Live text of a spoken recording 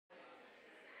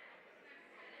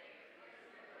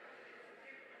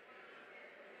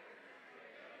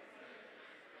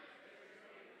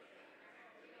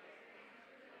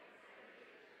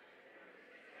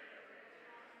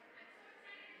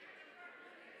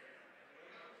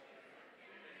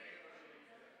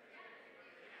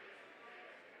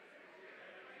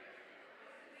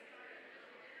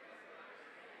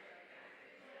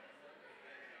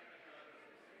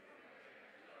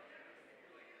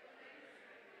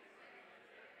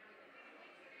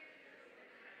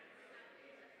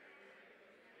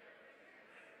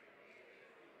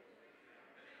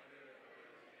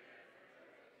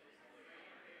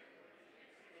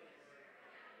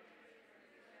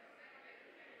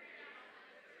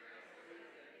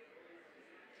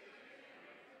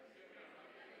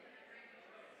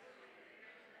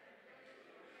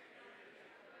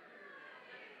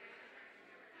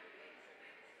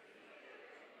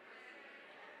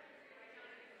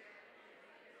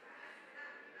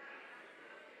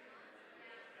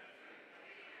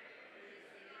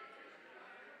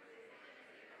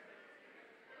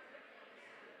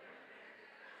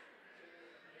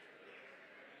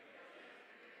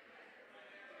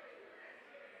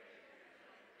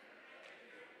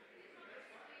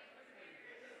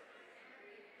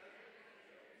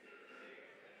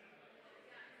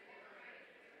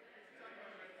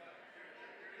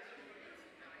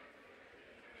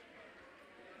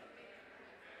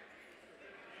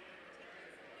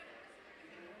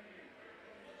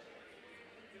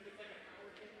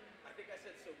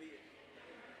So be it.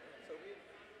 So be it.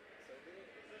 So be it.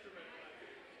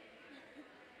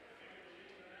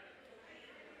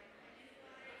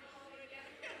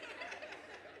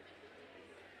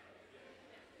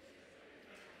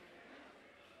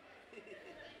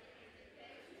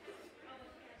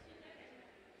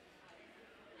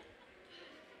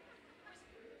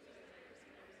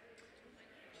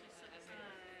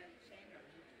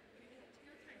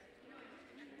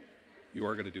 You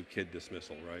are going to do kid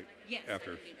dismissal, right? Yes.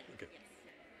 After. Okay. Yes.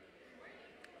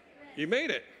 You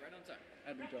made it. Right on time. I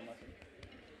had to join my phone.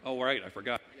 Oh, right. I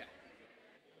forgot. Yeah.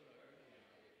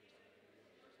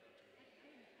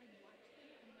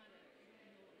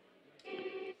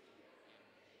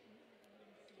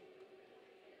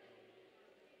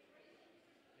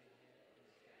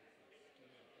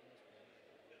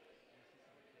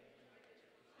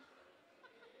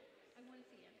 I want to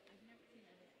see it. I've never seen it.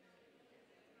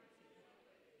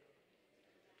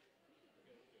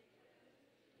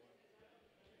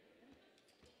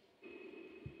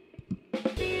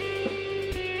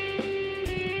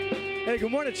 Hey,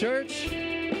 good morning, church.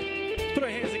 Let's put our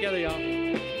hands together, y'all.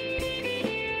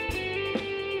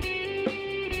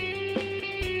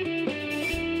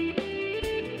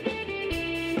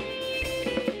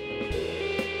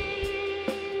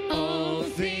 All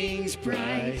things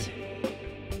bright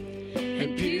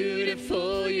and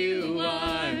beautiful you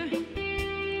are.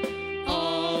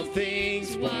 All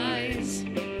things wise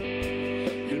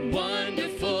and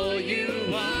wonderful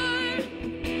you are.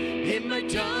 In my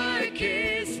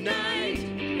darkest night,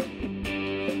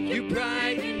 you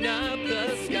brighten up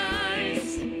the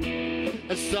skies.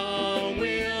 A song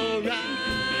will rise.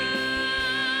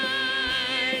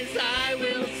 I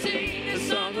will sing a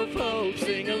song of hope,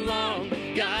 sing along.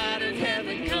 God of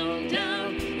heaven, come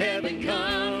down. Heaven,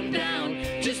 come down.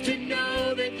 Just to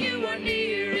know that you are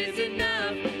near is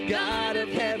enough. God of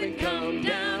heaven, come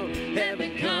down.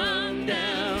 Heaven, come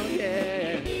down.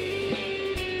 Yeah.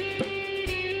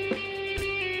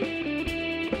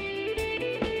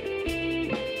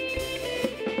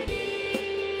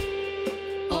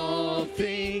 All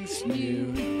things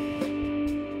new,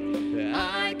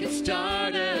 I could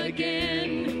start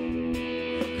again.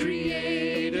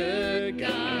 Creator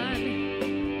God,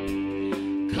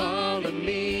 calling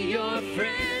me your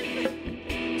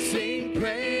friend. Sing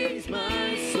praise,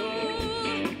 my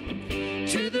soul,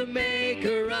 to the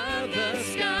maker of the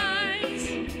skies.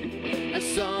 A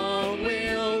song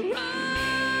will rise.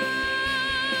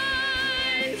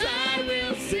 I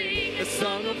will sing a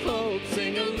song of hope,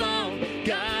 sing along.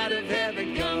 God of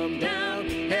heaven, come down.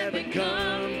 Heaven,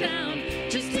 come down.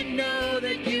 Just to know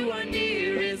that you are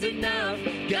near is enough.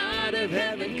 God of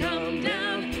heaven, come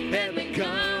down. Heaven,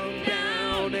 come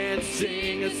down. And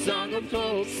sing a song of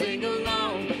hope, sing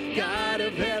along. God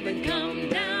of heaven, come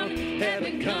down.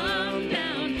 Heaven, come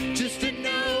down. Just to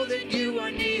know that you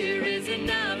are near is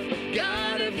enough.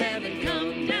 God of heaven,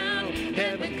 come down.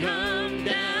 Heaven, come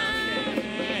down.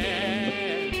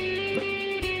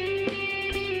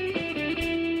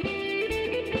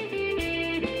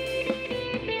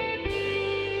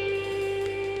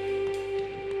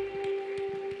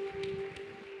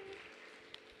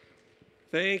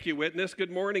 Thank you, witness. Good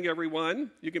morning,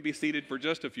 everyone. You can be seated for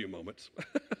just a few moments.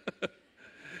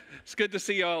 It's good to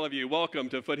see all of you. Welcome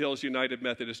to Foothills United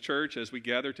Methodist Church as we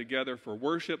gather together for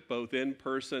worship, both in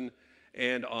person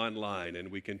and online. And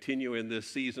we continue in this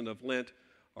season of Lent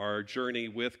our journey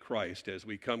with Christ as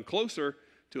we come closer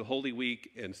to Holy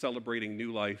Week and celebrating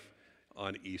new life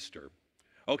on Easter.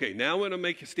 Okay, now I'm going to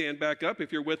make you stand back up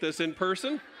if you're with us in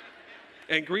person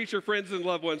and greet your friends and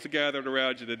loved ones gathered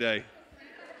around you today.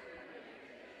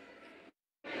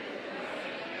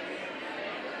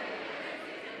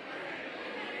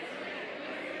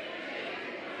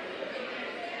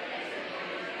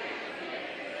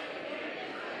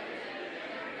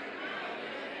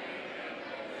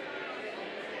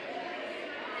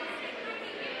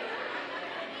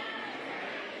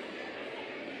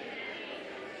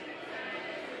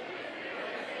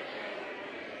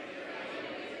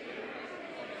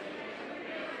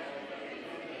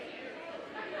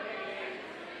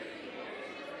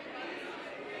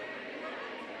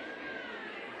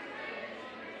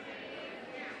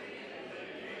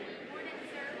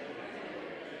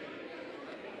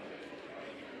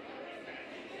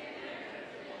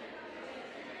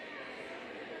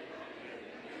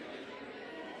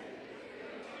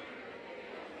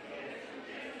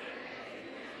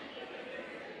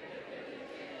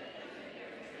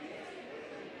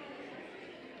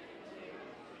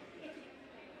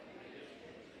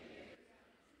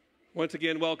 Once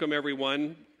again, welcome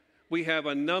everyone. We have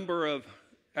a number of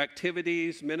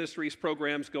activities, ministries,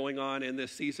 programs going on in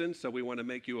this season, so we want to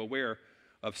make you aware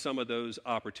of some of those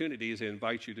opportunities and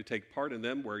invite you to take part in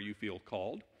them where you feel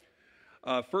called.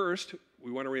 First,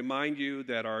 we want to remind you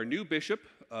that our new bishop,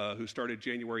 who started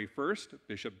January 1st,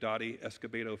 Bishop Dottie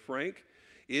Escobedo Frank,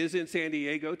 is in San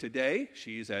Diego today.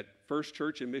 She's at First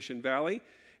Church in Mission Valley,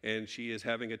 and she is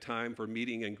having a time for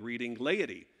meeting and greeting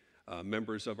laity,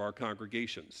 members of our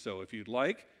congregation. So if you'd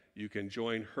like, you can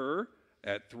join her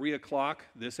at 3 o'clock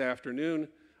this afternoon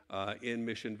in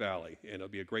Mission Valley, and it'll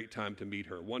be a great time to meet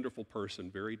her. Wonderful person,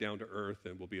 very down to earth,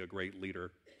 and will be a great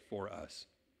leader for us.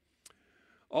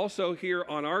 Also here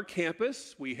on our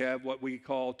campus, we have what we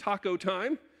call taco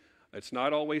time. It's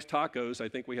not always tacos. I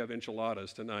think we have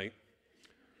enchiladas tonight.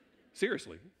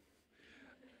 Seriously.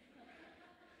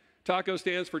 TACO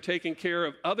stands for Taking Care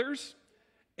of Others,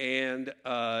 and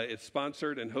it's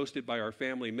sponsored and hosted by our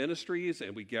family ministries,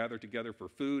 and we gather together for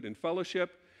food and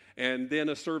fellowship, and then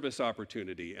a service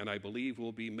opportunity. And I believe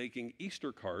we'll be making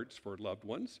Easter cards for loved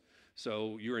ones,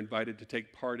 so you're invited to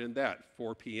take part in that,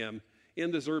 4 p.m.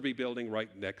 in the Zerby building right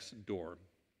next door.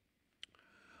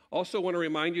 Also want to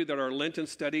remind you that our Lenten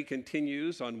study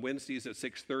continues on Wednesdays at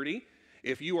 6:30.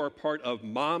 If you are part of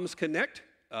Moms Connect,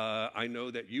 I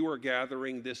know that you are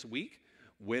gathering this week,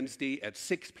 Wednesday at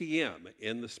 6 p.m.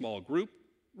 in the small group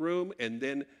room, and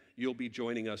then you'll be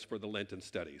joining us for the Lenten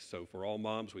studies. So for all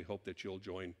moms, we hope that you'll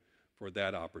join for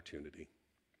that opportunity.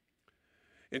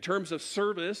 In terms of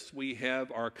service, we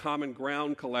have our Common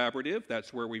Ground Collaborative.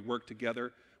 That's where we work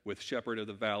together with Shepherd of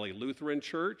the Valley Lutheran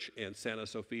Church and Santa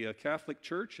Sofia Catholic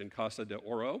Church in Casa de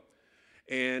Oro.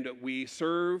 And we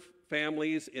serve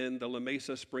families in the La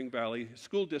Mesa Spring Valley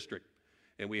School District.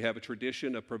 And we have a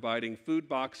tradition of providing food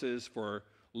boxes for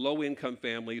low-income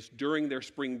families during their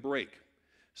spring break.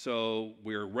 So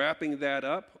we're wrapping that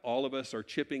up. All of us are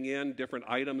chipping in different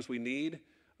items we need.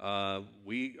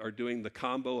 We are doing the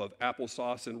combo of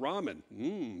applesauce and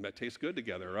ramen. That tastes good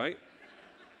together, right?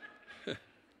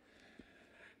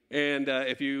 And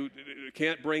if you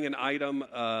can't bring an item,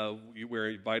 we're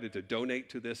invited to donate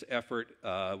to this effort.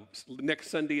 Next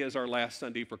Sunday is our last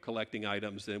Sunday for collecting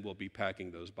items, and we'll be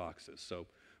packing those boxes. So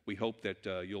we hope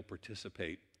that you'll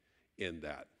participate in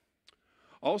that.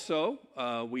 Also,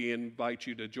 we invite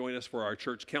you to join us for our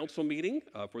church council meeting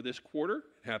for this quarter.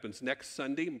 It happens next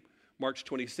Sunday, March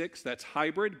 26th. That's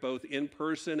hybrid, both in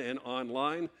person and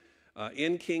online,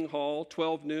 in King Hall,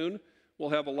 12 noon. We'll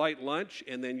have a light lunch,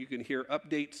 and then you can hear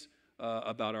updates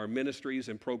about our ministries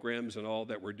and programs and all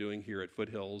that we're doing here at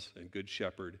Foothills and Good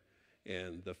Shepherd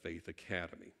and the Faith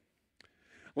Academy.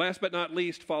 Last but not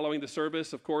least, following the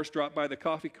service, of course, drop by the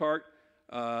coffee cart.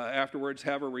 Afterwards,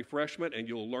 have a refreshment, and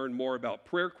you'll learn more about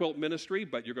prayer quilt ministry,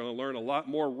 but you're going to learn a lot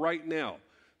more right now.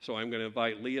 So I'm going to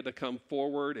invite Leah to come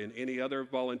forward and any other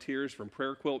volunteers from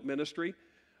prayer quilt ministry.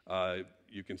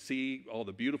 You can see all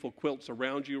the beautiful quilts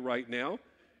around you right now,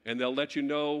 and they'll let you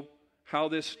know how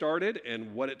this started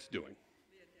and what it's doing.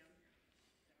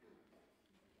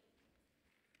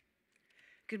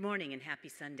 Good morning and happy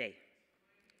Sunday.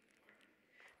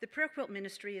 The Prayer Quilt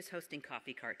Ministry is hosting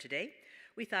Coffee Cart today.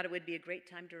 We thought it would be a great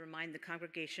time to remind the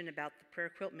congregation about the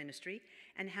Prayer Quilt Ministry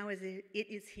and how it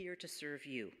is here to serve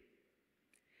you.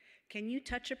 Can you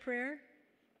touch a prayer?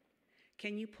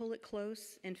 Can you pull it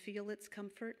close and feel its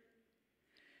comfort?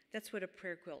 That's what a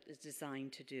prayer quilt is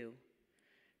designed to do.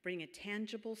 Bring a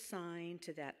tangible sign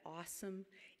to that awesome,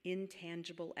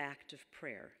 intangible act of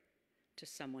prayer to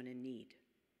someone in need.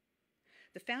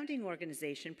 The founding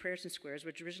organization, Prayers and Squares,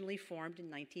 was originally formed in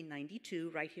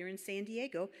 1992 right here in San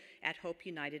Diego at Hope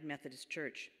United Methodist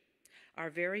Church. Our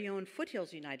very own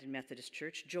Foothills United Methodist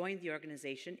Church joined the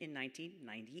organization in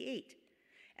 1998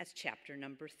 as chapter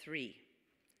number 3.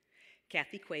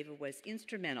 Kathy Cueva was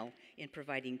instrumental in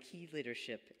providing key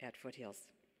leadership at Foothills.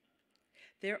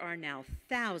 There are now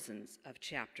thousands of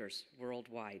chapters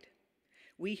worldwide.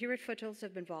 We here at Foothills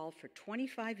have been involved for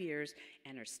 25 years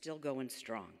and are still going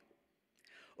strong.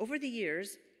 Over the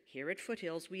years, here at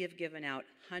Foothills, we have given out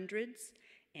hundreds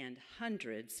and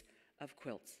hundreds of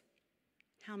quilts.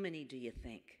 How many do you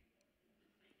think?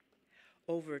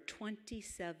 Over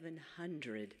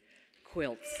 2,700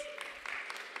 quilts.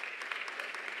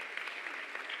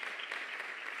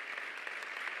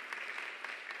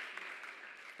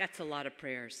 That's a lot of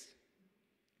prayers.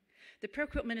 The prayer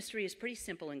quilt ministry is pretty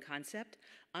simple in concept.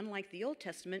 Unlike the Old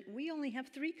Testament, we only have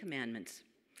 3 commandments.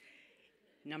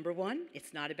 Number 1,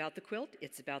 it's not about the quilt,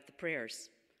 it's about the prayers.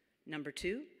 Number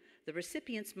 2, the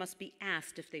recipients must be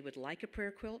asked if they would like a prayer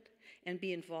quilt and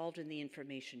be involved in the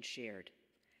information shared.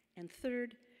 And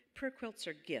third, prayer quilts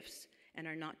are gifts and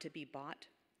are not to be bought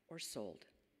or sold.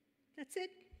 That's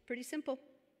it, pretty simple.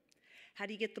 How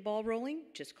do you get the ball rolling?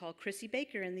 Just call Chrissy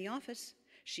Baker in the office.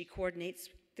 She coordinates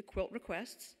the quilt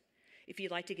requests. If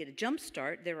you'd like to get a jump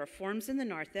start, there are forms in the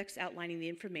narthex outlining the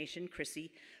information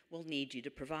Chrissy will need you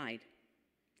to provide.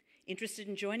 Interested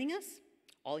in joining us?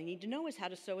 All you need to know is how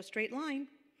to sew a straight line.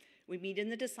 We meet in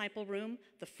the Disciple Room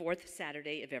the 4th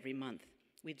Saturday of every month.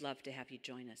 We'd love to have you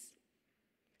join us.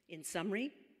 In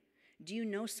summary, do you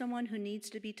know someone who needs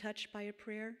to be touched by a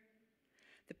prayer?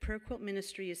 The Prayer Quilt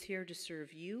Ministry is here to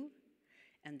serve you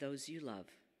and those you love.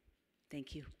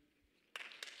 Thank you.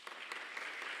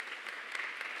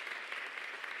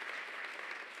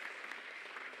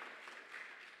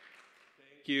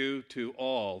 Thank you to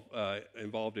all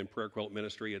involved in Prayer Quilt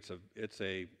Ministry. It's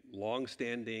a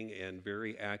long-standing and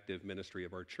very active ministry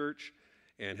of our church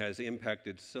and has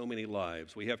impacted so many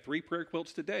lives. We have 3 prayer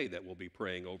quilts today that we'll be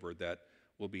praying over that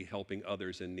will be helping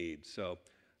others in need. So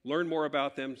learn more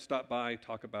about them, stop by,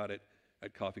 talk about it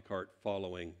at Coffee Cart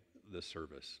following the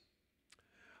service.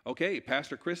 Okay,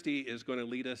 Pastor Christy is going to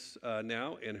lead us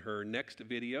now in her next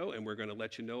video, and we're going to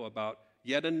let you know about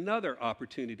yet another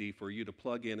opportunity for you to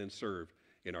plug in and serve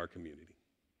in our community.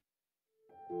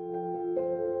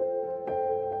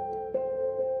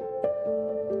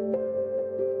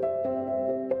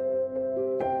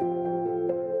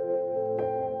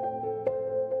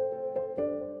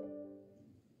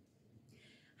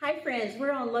 Hi friends,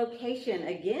 we're on location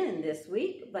again this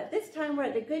week, but this time we're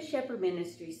at the Good Shepherd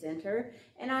Ministry Center,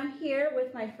 and I'm here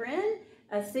with my friend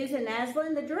Susan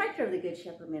Naslin, the director of the Good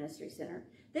Shepherd Ministry Center.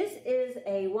 This is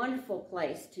a wonderful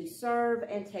place to serve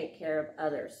and take care of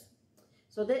others.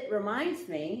 So that reminds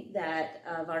me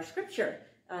of our scripture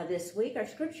this week. Our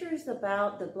scripture is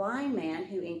about the blind man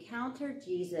who encountered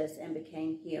Jesus and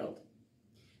became healed.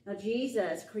 Now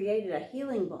Jesus created a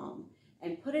healing balm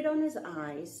and put it on his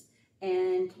eyes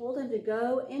and told him to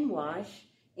go and wash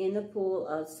in the pool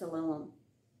of Siloam.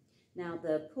 Now,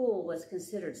 the pool was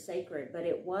considered sacred, but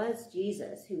it was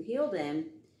Jesus who healed him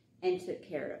and took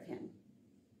care of him.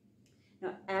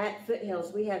 Now, at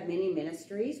Foothills, we have many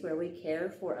ministries where we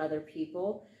care for other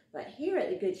people, but here at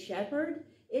the Good Shepherd,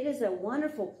 it is a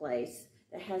wonderful place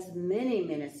that has many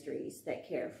ministries that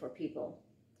care for people.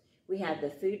 We have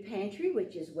the food pantry,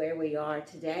 which is where we are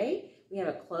today. We have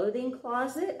a clothing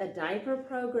closet, a diaper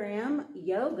program,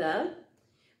 yoga.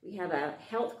 We have a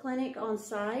health clinic on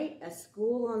site, a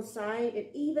school on site, and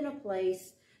even a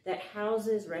place that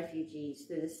houses refugees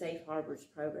through the Safe Harbors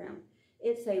program.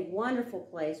 It's a wonderful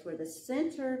place where the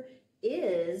center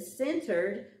is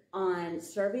centered on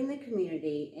serving the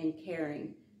community and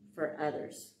caring for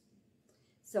others.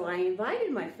 So I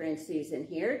invited my friend Susan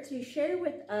here to share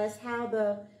with us how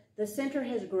the center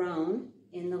has grown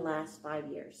in the last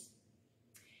 5 years.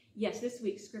 Yes, this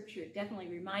week's scripture definitely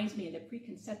reminds me of the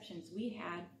preconceptions we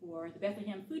had for the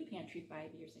Bethlehem Food Pantry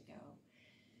 5 years ago.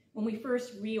 When we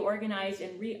first reorganized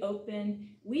and reopened,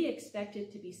 we expected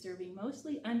to be serving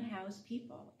mostly unhoused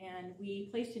people, and we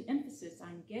placed an emphasis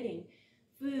on getting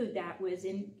food that was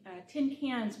in tin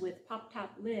cans with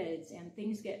pop-top lids and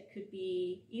things that could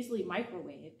be easily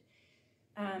microwaved.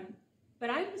 But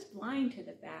I was blind to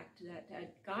the fact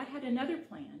that God had another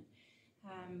plan,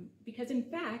 because in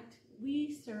fact,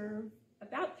 we serve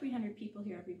about 300 people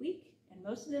here every week, and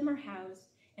most of them are housed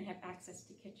and have access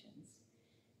to kitchens.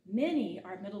 Many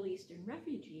are Middle Eastern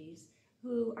refugees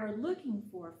who are looking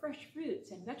for fresh fruits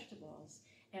and vegetables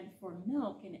and for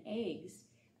milk and eggs.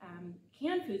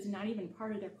 Canned foods are not even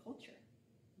part of their culture.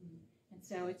 And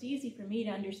so it's easy for me to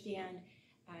understand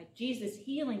Jesus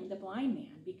healing the blind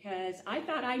man, because I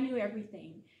thought I knew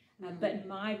everything, but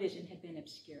my vision had been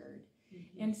obscured.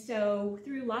 And so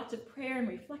through lots of prayer and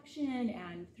reflection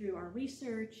and through our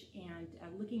research and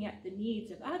looking at the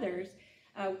needs of others,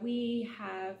 we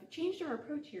have changed our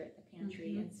approach here at the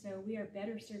pantry. And so we are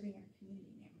better serving our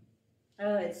community now.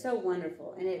 Oh, it's so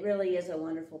wonderful, and it really is a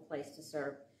wonderful place to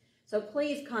serve. So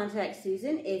please contact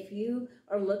Susan if you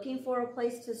are looking for a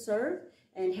place to serve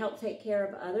and help take care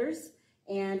of others.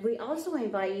 And we also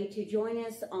invite you to join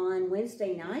us on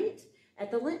Wednesday night at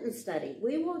the Lenten Study.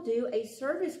 We will do a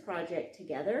service project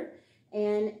together,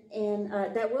 and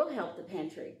that will help the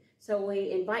pantry. So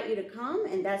we invite you to come,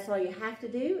 and that's all you have to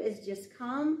do is just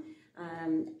come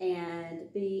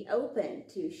and be open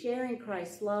to sharing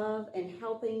Christ's love and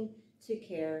helping to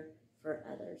care for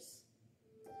others.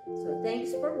 So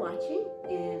thanks for watching,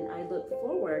 and I look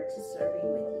forward to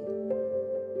serving with you.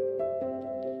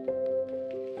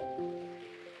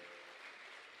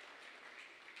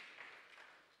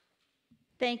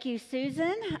 Thank you,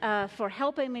 Susan, for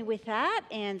helping me with that.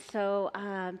 And so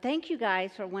thank you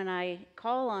guys for when I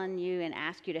call on you and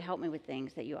ask you to help me with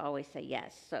things that you always say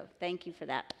yes. So thank you for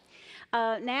that.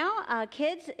 Now,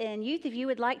 kids and youth, if you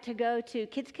would like to go to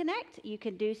Kids Connect, you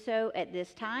can do so at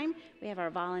this time. We have our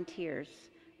volunteers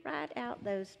right out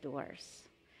those doors.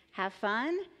 Have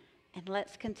fun, and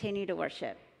let's continue to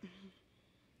worship.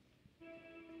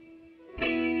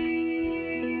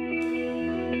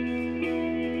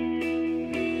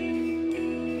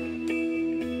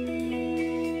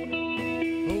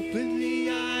 Open the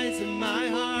eyes of my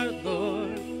heart,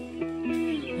 Lord.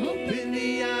 Open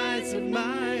the eyes of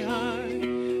my heart.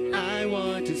 I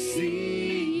want to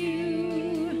see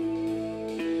you.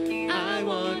 I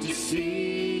want to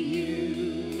see you.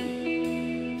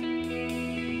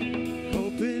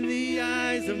 Open the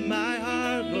eyes of my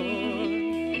heart, Lord.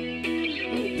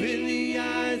 Open the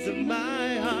eyes of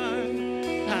my heart.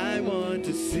 I want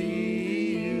to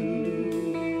see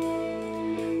you.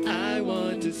 I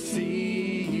want to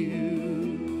see you.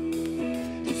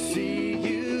 To see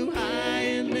you high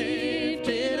and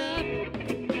lifted up,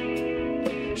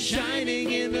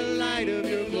 shining in the light of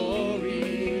your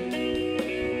glory.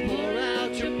 Pour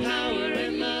out your power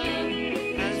and love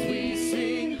as we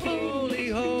sing, holy,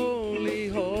 holy,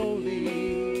 holy.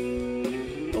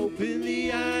 Open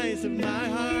the eyes of my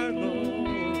heart,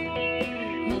 Lord.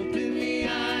 Open the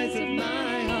eyes of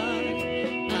my heart.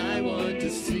 I want to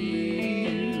see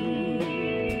you.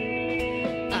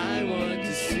 I want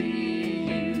to see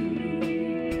you.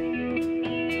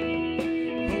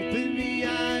 Open the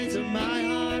eyes of my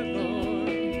heart, Lord.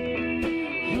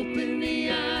 Open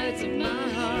the eyes of my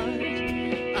heart.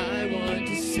 I want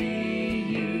to see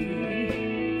you.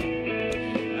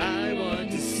 I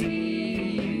want to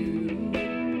see you.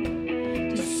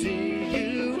 To see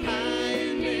you high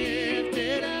and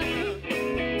lifted up,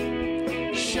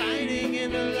 shining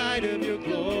in the light of your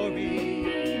glory.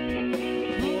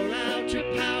 Pour out your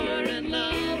power and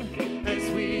love as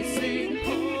we sing,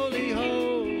 holy,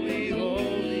 holy,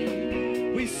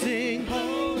 holy. We sing,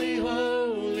 holy,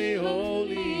 holy, holy.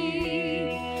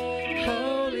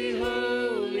 Holy,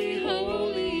 holy,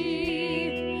 holy.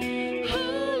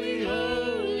 Holy,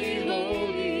 holy,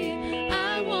 holy.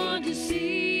 I want to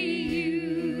see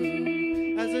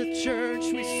you. As a church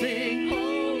we sing,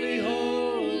 holy,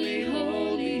 holy,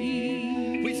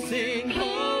 holy. We sing,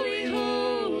 holy,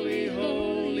 holy,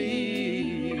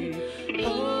 holy.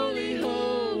 Holy,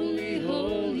 holy,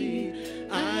 holy.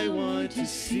 I want to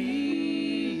see you.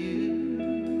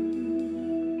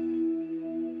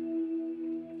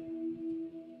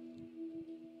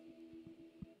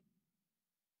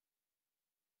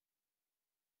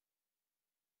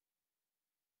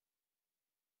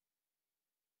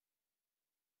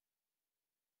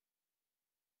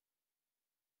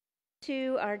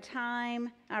 To our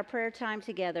prayer time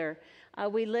together,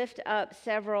 we lift up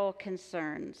several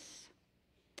concerns.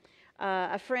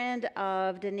 A friend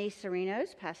of Denise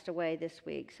Sereno's passed away this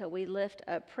week, so we lift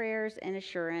up prayers and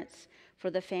assurance for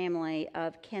the family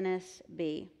of Kenneth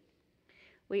B.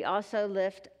 We also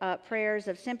lift up prayers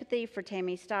of sympathy for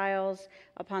Tammy Stiles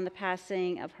upon the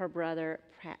passing of her brother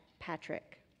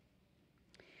Patrick.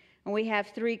 And we have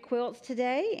 3 quilts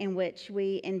today in which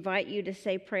we invite you to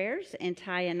say prayers and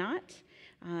tie a knot,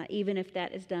 even if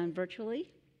that is done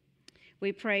virtually.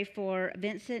 We pray for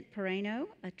Vincent Pereno,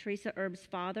 Teresa Erb's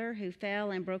father, who fell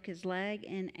and broke his leg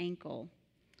and ankle.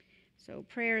 So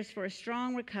prayers for a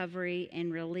strong recovery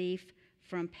and relief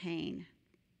from pain.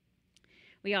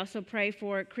 We also pray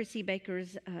for Chrissy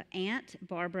Baker's aunt,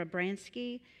 Barbara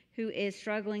Bransky, who is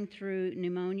struggling through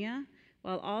pneumonia,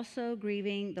 while also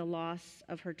grieving the loss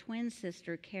of her twin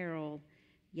sister, Carol,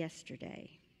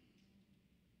 yesterday.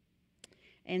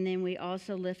 And then we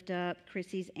also lift up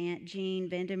Chrissy's aunt, Jean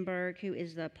Vandenberg, who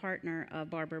is the partner of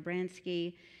Barbara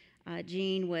Bransky.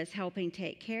 Jean was helping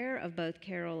take care of both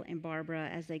Carol and Barbara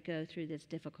as they go through this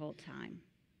difficult time.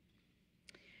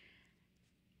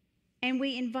 And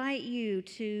we invite you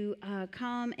to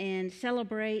come and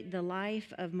celebrate the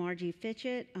life of Margie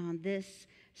Fitchett on this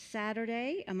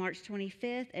Saturday, March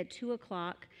 25th at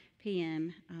 2:00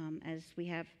 p.m. As we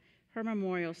have her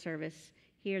memorial service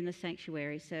here in the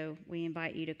sanctuary. So we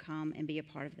invite you to come and be a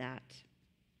part of that.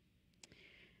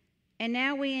 And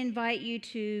now we invite you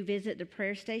to visit the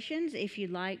prayer stations if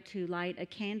you'd like to light a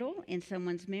candle in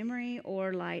someone's memory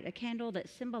or light a candle that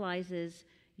symbolizes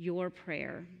your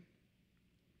prayer.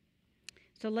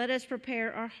 So let us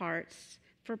prepare our hearts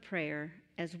for prayer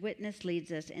as Witness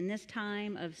leads us in this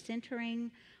time of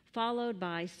centering, followed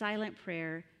by silent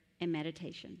prayer and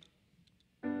meditation.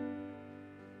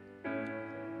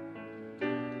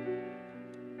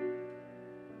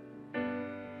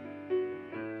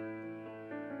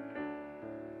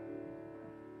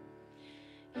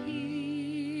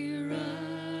 Hear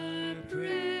our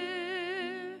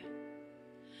prayer,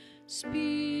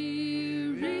 Spirit.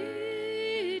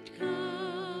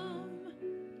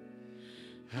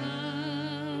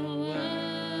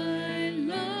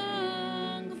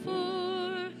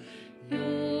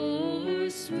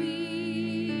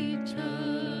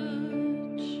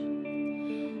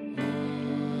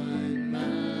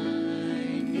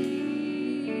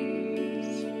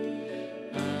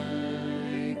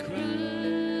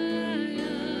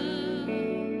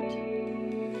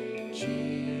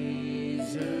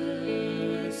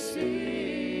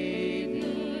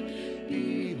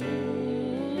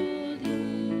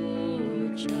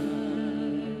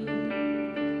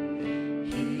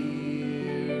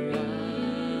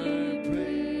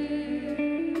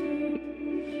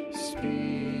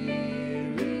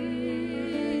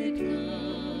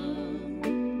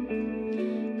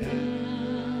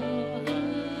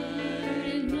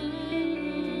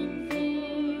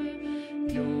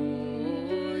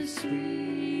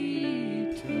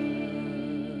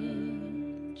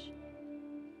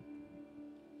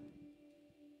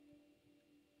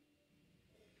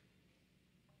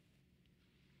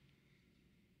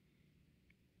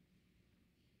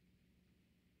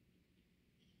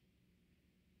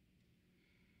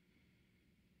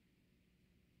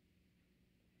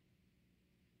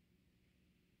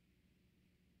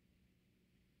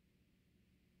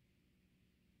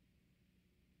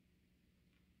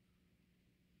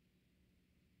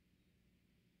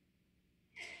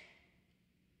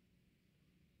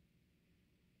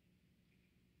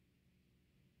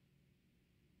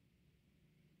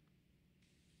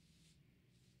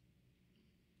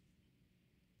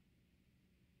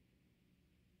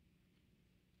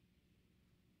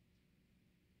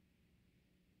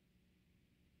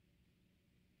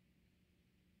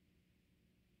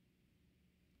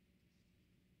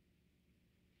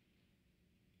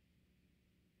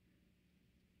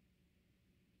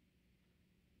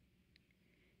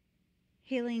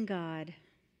 Healing God,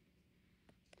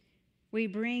 we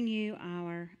bring you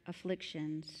our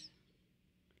afflictions,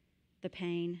 the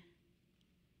pain,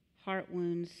 heart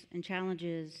wounds, and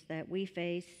challenges that we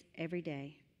face every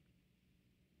day.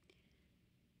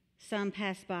 Some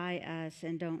pass by us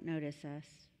and don't notice us.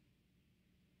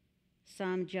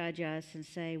 Some judge us and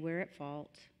say we're at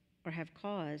fault or have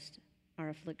caused our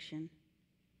affliction.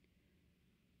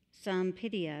 Some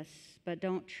pity us but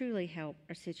don't truly help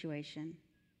our situation.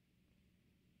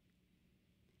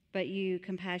 But you,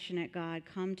 compassionate God,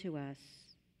 come to us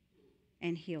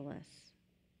and heal us.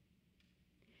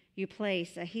 You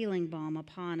place a healing balm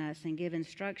upon us and give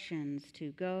instructions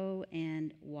to go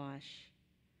and wash.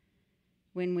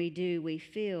 When we do, we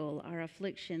feel our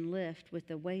affliction lift with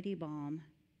the weighty balm,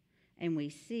 and we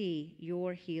see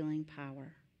your healing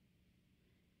power.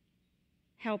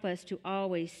 Help us to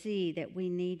always see that we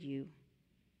need you.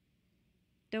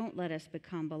 Don't let us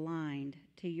become blind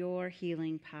to your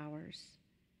healing powers.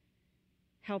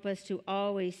 Help us to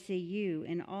always see you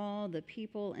in all the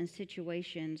people and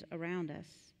situations around us.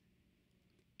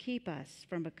 Keep us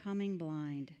from becoming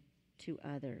blind to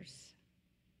others.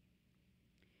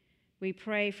 We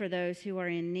pray for those who are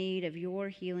in need of your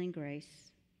healing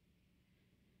grace.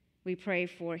 We pray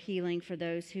for healing for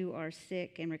those who are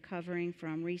sick and recovering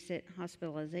from recent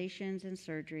hospitalizations and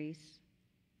surgeries.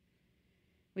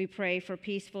 We pray for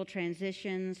peaceful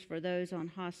transitions for those on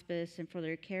hospice and for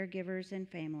their caregivers and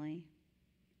family.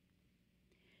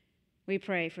 We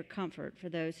pray for comfort for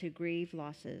those who grieve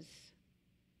losses.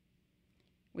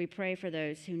 We pray for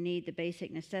those who need the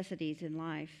basic necessities in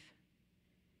life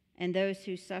and those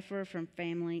who suffer from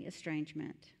family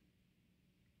estrangement.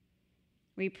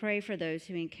 We pray for those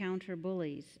who encounter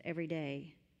bullies every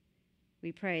day.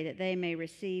 We pray that they may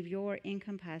receive your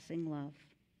encompassing love.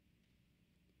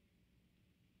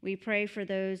 We pray for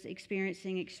those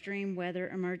experiencing extreme weather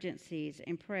emergencies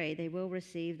and pray they will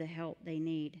receive the help they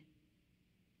need.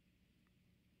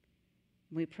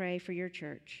 We pray for your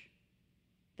church,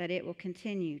 that it will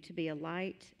continue to be a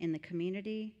light in the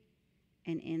community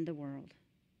and in the world.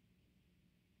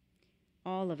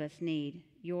 All of us need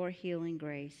your healing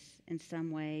grace in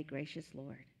some way, gracious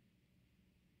Lord.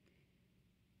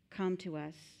 Come to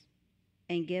us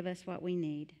and give us what we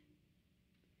need.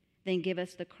 Then give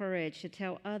us the courage to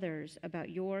tell others about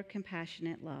your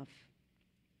compassionate love.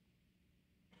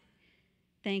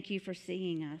 Thank you for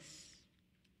seeing us,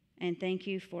 and thank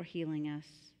you for healing us.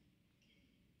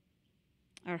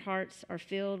 Our hearts are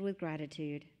filled with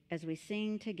gratitude as we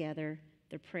sing together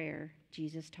the prayer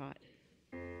Jesus taught.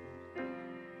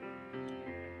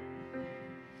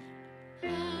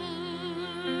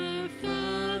 Our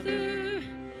Father,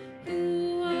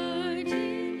 who art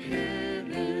in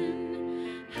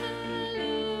heaven,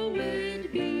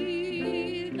 hallowed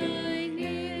be thy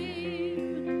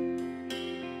name.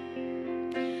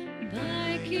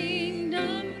 Thy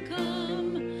kingdom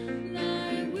come,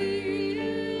 thy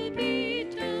will be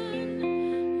done,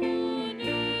 on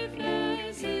earth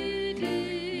as it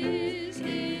is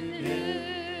in heaven.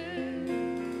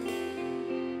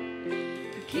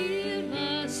 Give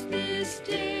us this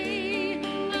day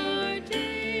our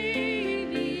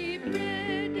daily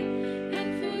bread,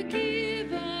 and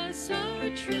forgive us our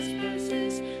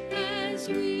trespasses as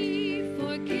we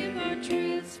forgive our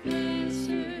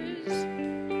trespassers.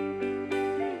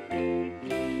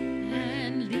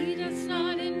 And lead us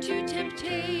not into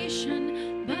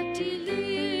temptation, but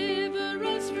deliver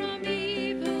us from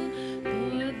evil.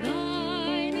 For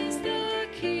thine is the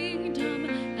kingdom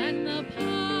and the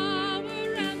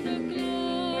power and the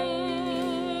glory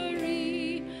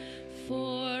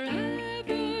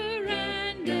forever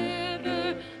and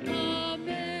ever.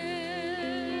 Amen.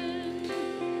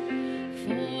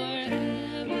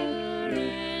 Forever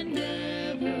and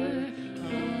ever.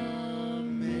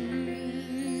 Amen.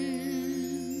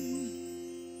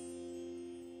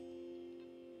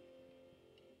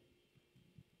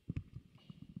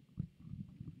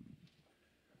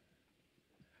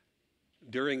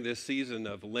 During this season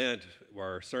of Lent,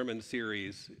 our sermon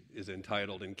series is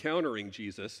entitled Encountering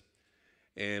Jesus,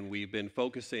 and we've been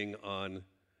focusing on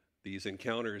these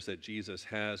encounters that Jesus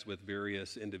has with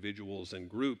various individuals and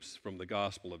groups from the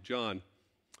Gospel of John.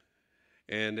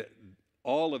 And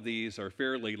all of these are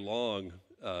fairly long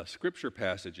scripture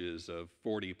passages of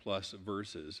 40-plus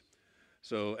verses.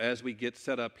 So as we get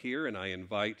set up here, and I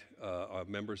invite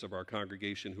members of our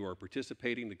congregation who are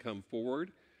participating to come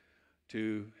forward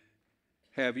to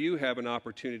have you have an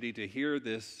opportunity to hear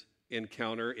this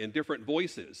encounter in different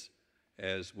voices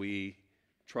as we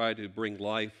try to bring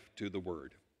life to the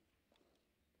Word.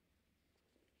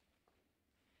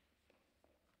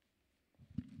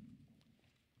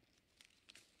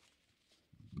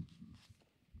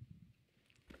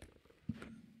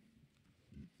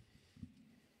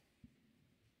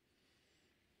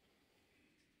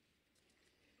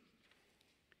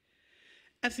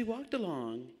 As he walked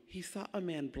along, he saw a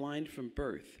man blind from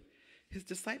birth. His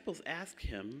disciples asked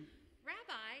him,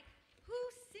 Rabbi, who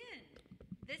sinned,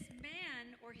 this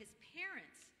man or his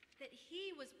parents, that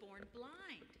he was born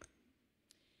blind?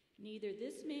 Neither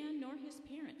this man nor his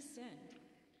parents sinned.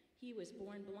 He was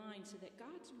born blind so that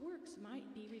God's works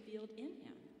might be revealed in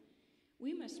him.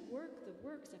 We must work the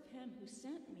works of him who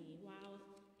sent me while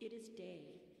it is day.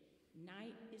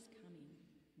 Night is coming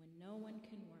when no one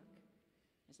can work.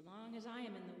 As long as I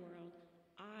am in the world,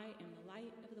 I am the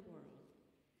light of the world.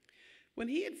 When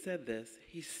he had said this,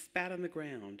 he spat on the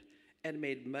ground and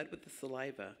made mud with the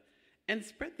saliva and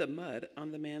spread the mud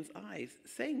on the man's eyes,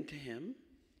 saying to him,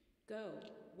 Go,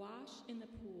 wash in the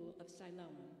pool of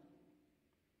Siloam.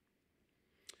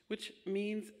 Which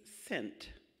means sent.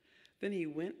 Then he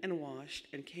went and washed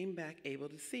and came back able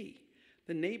to see.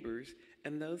 The neighbors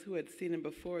and those who had seen him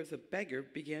before as a beggar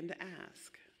began to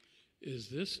ask, Is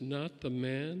this not the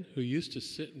man who used to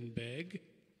sit and beg?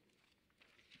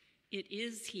 It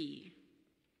is he.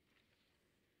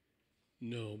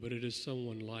 No, but it is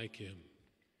someone like him.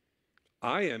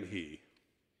 I am he.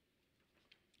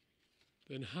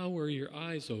 Then how were your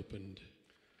eyes opened?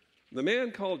 The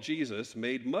man called Jesus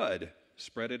made mud,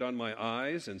 spread it on my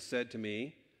eyes, and said to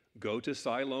me, Go to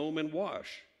Siloam and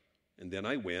wash. And then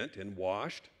I went and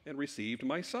washed and received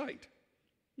my sight.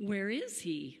 Where is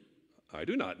he? I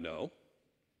do not know.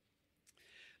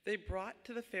 They brought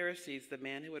to the Pharisees the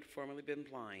man who had formerly been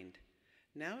blind.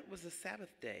 Now it was the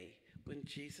Sabbath day when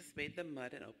Jesus made the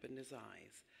mud and opened his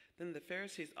eyes. Then the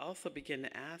Pharisees also began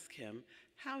to ask him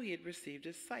how he had received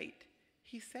his sight.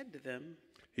 He said to them,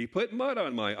 He put mud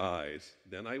on my eyes.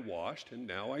 Then I washed, and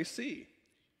now I see.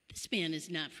 This man is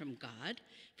not from God,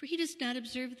 for he does not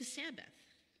observe the Sabbath.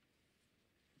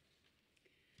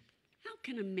 How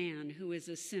can a man who is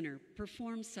a sinner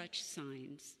perform such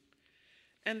signs?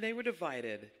 And they were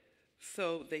divided.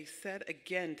 So they said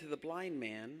again to the blind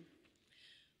man,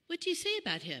 What do you say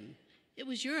about him? It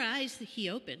was your eyes that he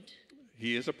opened.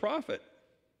 He is a prophet.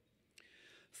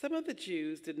 Some of the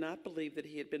Jews did not believe that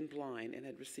he had been blind and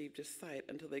had received his sight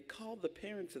until they called the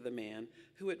parents of the man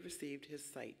who had received his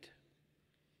sight.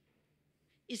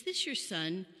 Is this your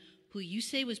son, who you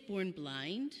say was born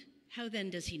blind? How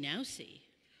then does he now see?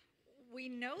 We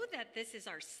know that this is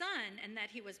our son and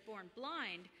that he was born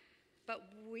blind, but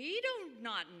we do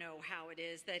not know how it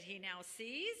is that he now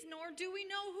sees, nor do we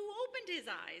know who opened his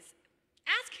eyes.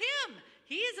 Ask him.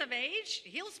 He is of age.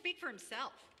 He'll speak for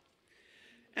himself.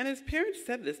 And his parents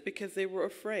said this because they were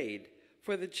afraid,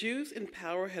 for the Jews in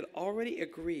power had already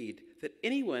agreed that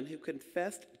anyone who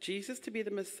confessed Jesus to be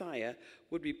the Messiah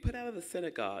would be put out of the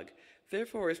synagogue.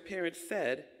 Therefore his parents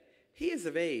said, He is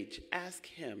of age. Ask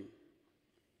him.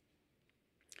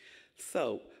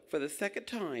 So, for the second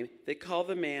time, they called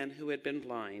the man who had been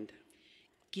blind.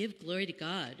 Give glory to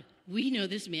God. We know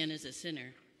this man is a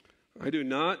sinner. I do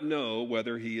not know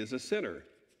whether he is a sinner.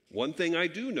 One thing I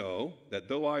do know, that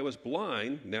though I was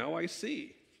blind, now I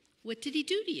see. What did he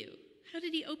do to you? How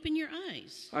did he open your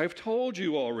eyes? I've told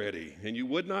you already, and you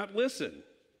would not listen.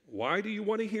 Why do you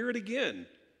want to hear it again?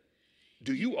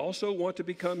 Do you also want to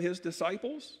become his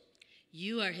disciples?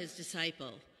 You are his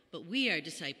disciple, but we are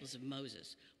disciples of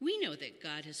Moses. We know that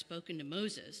God has spoken to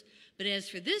Moses, but as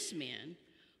for this man,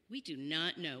 we do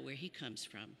not know where he comes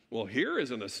from. Well, here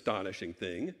is an astonishing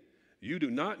thing. You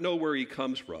do not know where he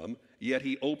comes from, yet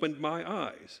he opened my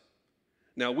eyes.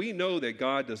 Now we know that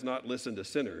God does not listen to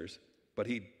sinners, but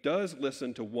he does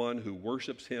listen to one who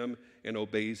worships him and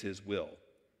obeys his will.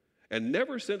 And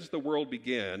never since the world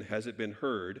began has it been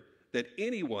heard that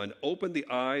anyone opened the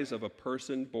eyes of a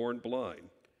person born blind.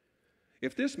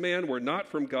 If this man were not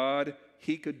from God,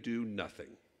 he could do nothing.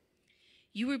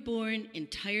 You were born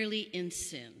entirely in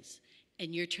sins,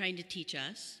 and you're trying to teach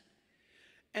us?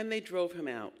 And they drove him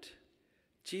out.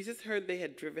 Jesus heard they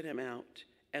had driven him out,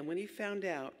 and when he found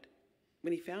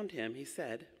him, he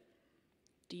said,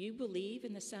 Do you believe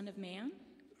in the Son of Man?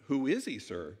 Who is he,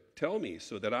 sir? Tell me,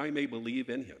 so that I may believe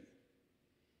in him.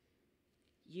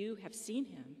 You have seen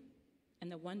him,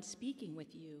 and the one speaking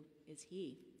with you is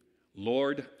he.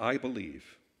 Lord, I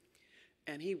believe.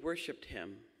 And he worshipped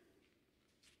him.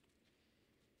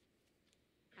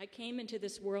 I came into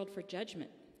this world for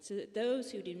judgment, so that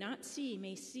those who do not see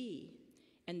may see,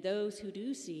 and those who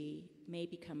do see may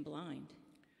become blind.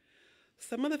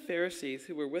 Some of the Pharisees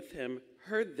who were with him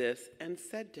heard this and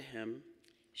said to him,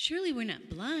 Surely we're not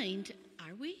blind,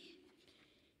 are we?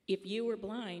 If you were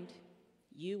blind,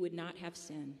 you would not have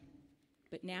sin.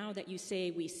 But now that you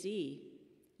say we see,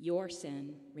 your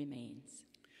sin remains.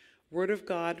 Word of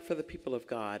God for the people of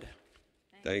God.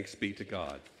 Thanks be to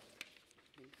God.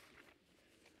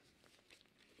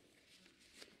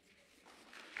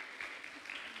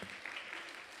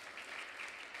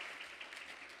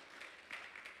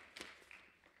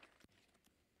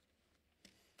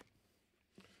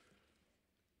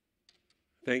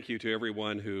 Thank you to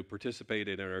everyone who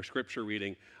participated in our scripture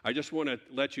reading. I just want to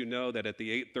let you know that at the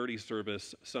 8:30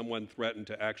 service, someone threatened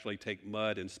to actually take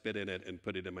mud and spit in it and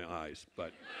put it in my eyes,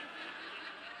 but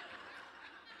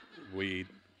we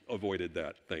avoided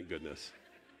that, thank goodness.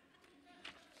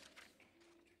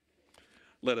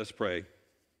 Let us pray.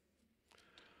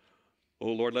 O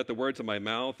Lord, let the words of my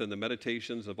mouth and the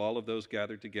meditations of all of those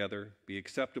gathered together be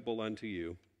acceptable unto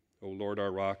you, O Lord,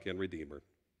 our rock and redeemer.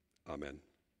 Amen.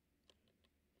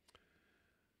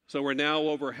 So we're now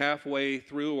over halfway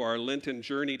through our Lenten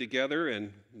journey together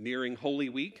and nearing Holy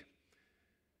Week.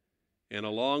 And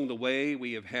along the way,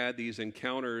 we have had these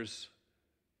encounters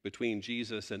between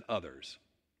Jesus and others.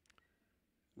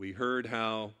 We heard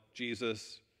how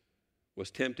Jesus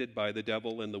was tempted by the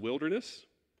devil in the wilderness,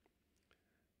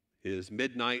 his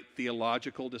midnight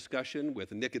theological discussion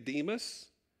with Nicodemus,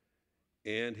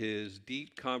 and his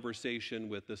deep conversation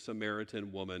with the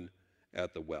Samaritan woman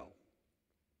at the well.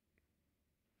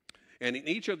 And in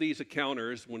each of these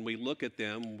encounters, when we look at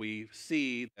them, we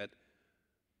see that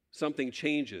something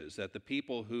changes, that the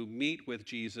people who meet with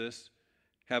Jesus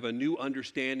have a new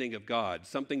understanding of God,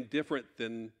 something different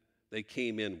than they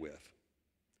came in with.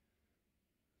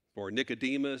 For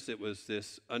Nicodemus, it was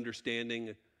this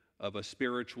understanding of a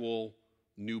spiritual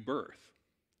new birth.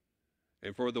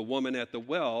 And for the woman at the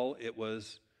well, it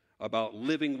was about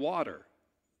living water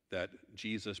that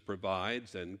Jesus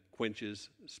provides and quenches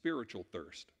spiritual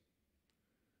thirst.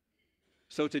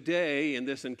 So today, in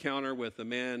this encounter with the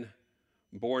man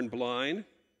born blind,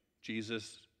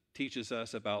 Jesus teaches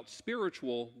us about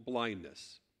spiritual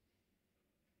blindness.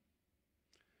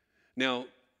 Now,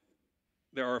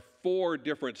 there are 4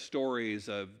 different stories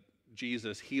of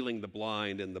Jesus healing the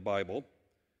blind in the Bible,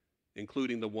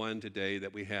 including the one today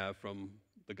that we have from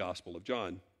the Gospel of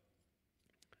John.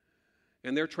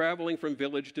 And they're traveling from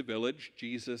village to village,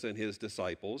 Jesus and his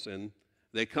disciples, and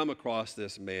they come across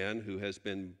this man who has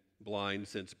been blind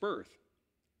since birth.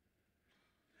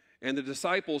 And the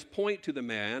disciples point to the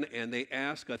man and they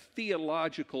ask a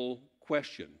theological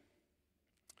question.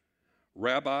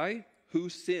 Rabbi, who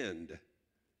sinned,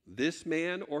 this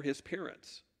man or his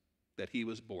parents, that he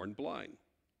was born blind?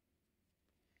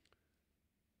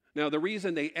 Now, the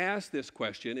reason they asked this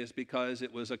question is because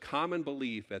it was a common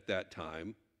belief at that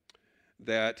time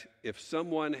that if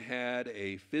someone had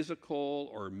a physical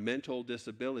or mental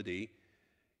disability,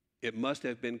 it must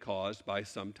have been caused by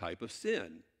some type of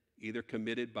sin, either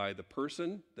committed by the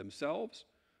person themselves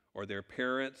or their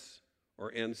parents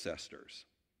or ancestors.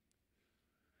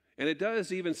 And it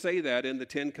does even say that in the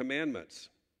 10 Commandments,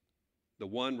 the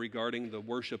one regarding the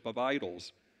worship of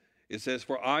idols. It says,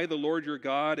 "For I, the Lord your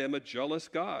God, am a jealous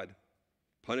God,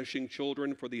 punishing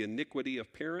children for the iniquity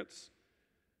of parents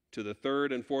to the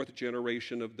 3rd and 4th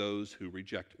generation of those who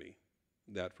reject me."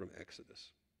 That from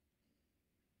Exodus.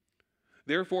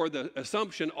 Therefore, the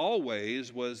assumption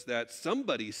always was that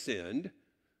somebody sinned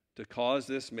to cause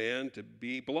this man to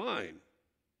be blind.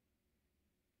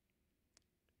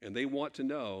 And they want to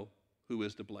know who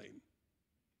is to blame.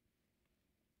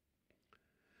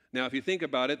 Now, if you think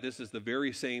about it, this is the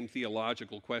very same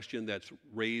theological question that's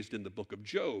raised in the book of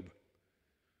Job.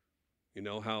 You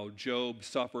know, how Job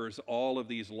suffers all of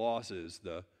these losses,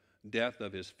 the death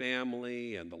of his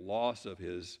family and the loss of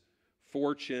his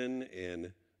fortune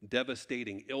and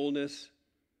devastating illness.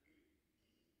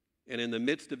 And in the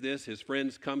midst of this, his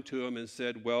friends come to him and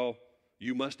said, "Well,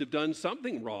 you must have done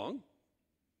something wrong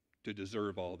to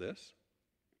deserve all this."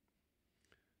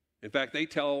 In fact, they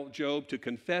tell Job to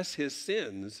confess his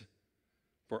sins,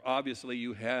 for obviously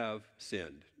you have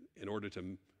sinned, in order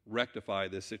to rectify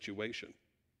this situation.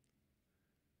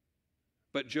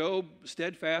 But Job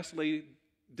steadfastly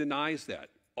denies that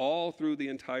all through the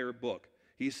entire book.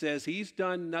 He says he's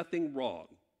done nothing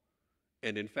wrong,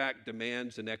 and in fact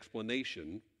demands an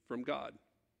explanation from God.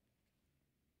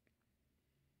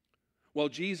 Well,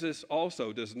 Jesus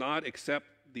also does not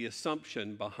accept the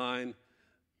assumption behind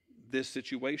this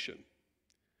situation.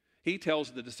 He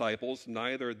tells the disciples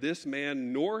neither this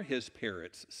man nor his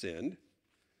parents sinned.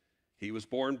 He was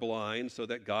born blind so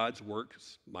that God's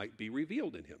works might be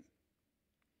revealed in him.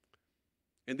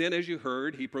 And then, as you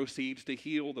heard, he proceeds to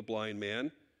heal the blind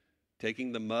man,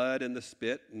 taking the mud and the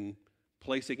spit and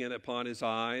placing it upon his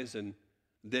eyes, and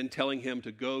then telling him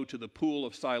to go to the pool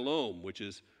of Siloam, which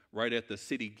is right at the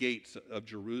city gates of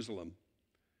Jerusalem.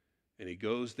 And he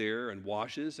goes there and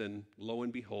washes, and lo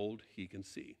and behold, he can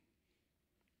see.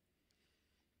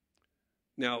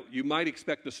 Now, you might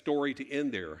expect the story to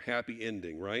end there, happy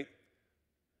ending, right?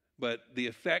 But the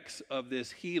effects of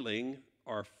this healing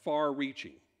are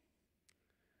far-reaching.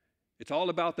 It's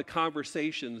all about the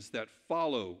conversations that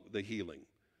follow the healing,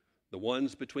 the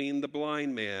ones between the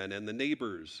blind man and the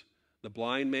neighbors, the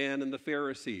blind man and the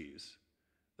Pharisees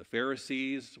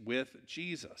with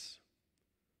Jesus.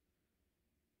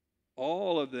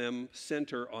 All of them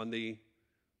center on the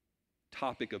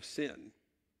topic of sin.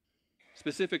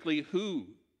 Specifically, who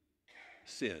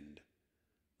sinned?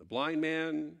 The blind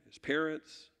man, his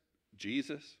parents,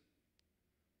 Jesus.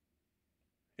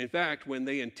 In fact, when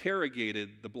they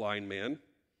interrogated the blind man,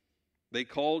 they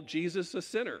called Jesus a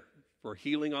sinner for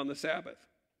healing on the Sabbath.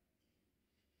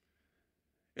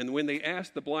 And when they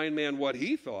asked the blind man what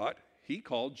he thought, he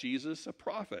called Jesus a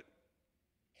prophet.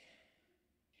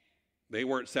 They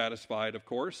weren't satisfied, of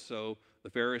course, so the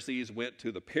Pharisees went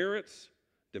to the parents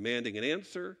demanding an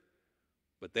answer,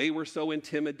 but they were so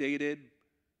intimidated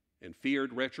and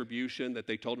feared retribution that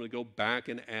they told him to go back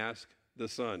and ask the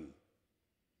son.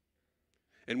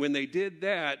 And when they did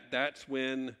that, that's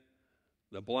when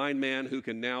the blind man who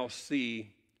can now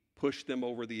see pushed them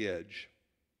over the edge.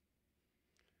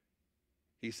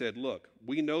 He said, "Look,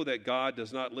 we know that God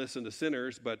does not listen to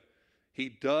sinners, but he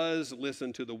does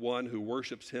listen to the one who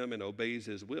worships him and obeys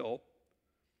his will.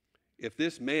 If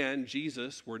this man,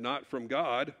 Jesus, were not from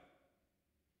God,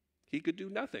 he could do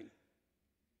nothing."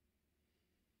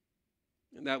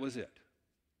 And that was it.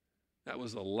 That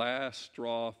was the last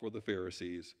straw for the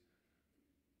Pharisees.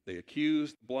 They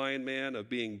accused the blind man of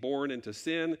being born into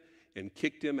sin and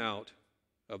kicked him out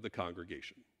of the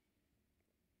congregation.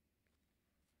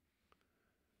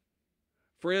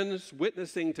 Friends,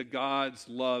 witnessing to God's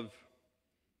love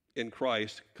in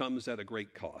Christ comes at a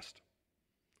great cost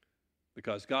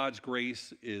because God's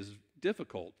grace is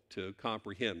difficult to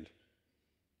comprehend.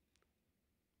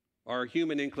 Our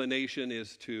human inclination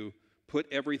is to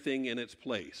put everything in its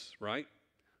place, right?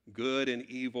 Good and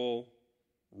evil,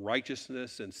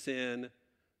 righteousness and sin,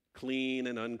 clean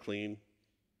and unclean.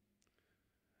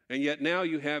 And yet now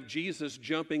you have Jesus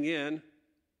jumping in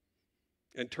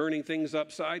and turning things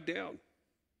upside down.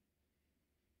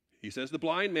 He says the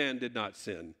blind man did not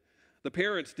sin. The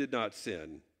parents did not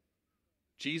sin.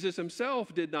 Jesus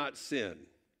himself did not sin.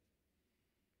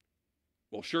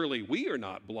 Well, surely we are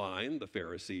not blind, the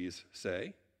Pharisees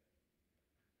say.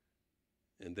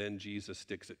 And then Jesus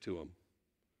sticks it to them.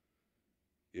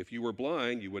 If you were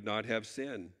blind, you would not have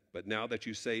sin. But now that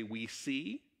you say we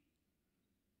see,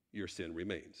 your sin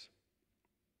remains.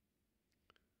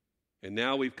 And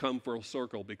now we've come full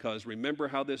circle because remember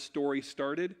how this story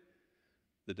started?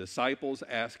 The disciples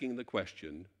asking the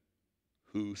question,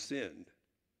 who sinned?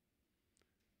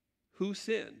 Who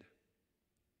sinned?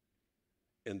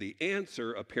 And the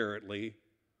answer, apparently,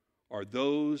 are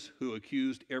those who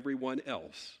accused everyone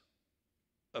else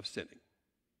of sinning.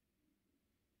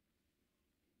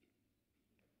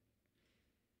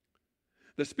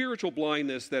 The spiritual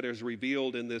blindness that is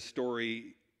revealed in this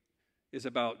story is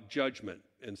about judgment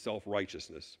and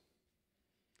self-righteousness.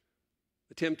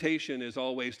 The temptation is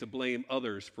always to blame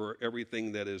others for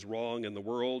everything that is wrong in the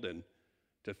world and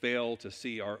to fail to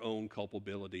see our own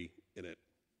culpability in it.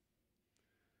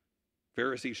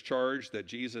 Pharisees charged that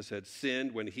Jesus had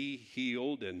sinned when he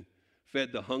healed and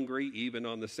fed the hungry even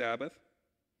on the Sabbath.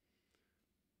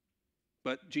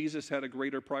 But Jesus had a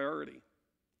greater priority.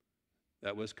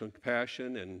 That was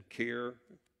compassion and care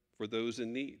for those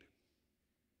in need.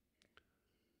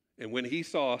 And when he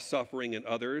saw suffering in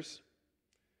others,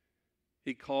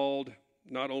 he called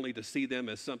not only to see them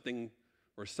as something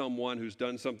or someone who's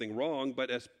done something wrong,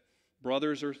 but as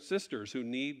brothers or sisters who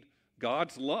need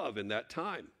God's love in that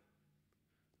time.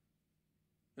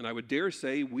 And I would dare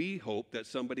say we hope that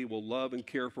somebody will love and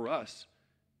care for us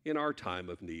in our time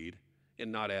of need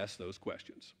and not ask those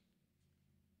questions.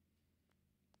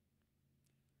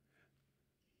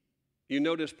 You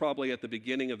noticed probably at the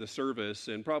beginning of the service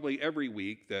and probably every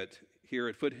week that here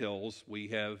at Foothills we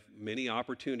have many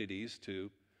opportunities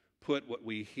to put what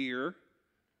we hear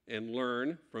and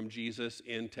learn from Jesus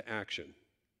into action.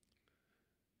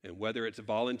 And whether it's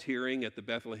volunteering at the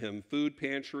Bethlehem Food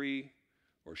Pantry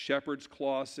or Shepherd's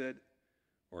Closet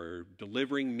or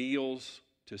delivering meals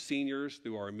to seniors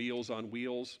through our Meals on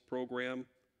Wheels program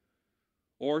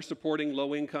or supporting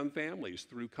low-income families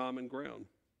through Common Ground.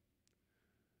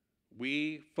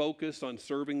 We focus on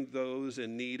serving those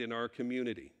in need in our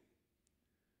community.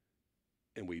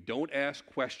 And we don't ask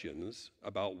questions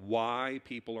about why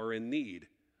people are in need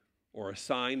or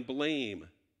assign blame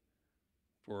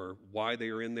for why they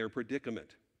are in their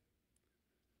predicament.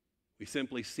 We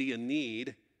simply see a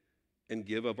need and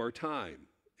give of our time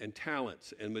and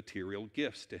talents and material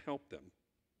gifts to help them.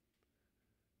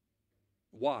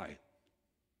 Why?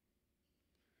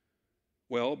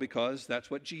 Well, because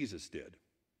that's what Jesus did.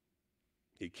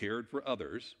 He cared for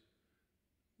others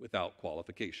without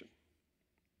qualification.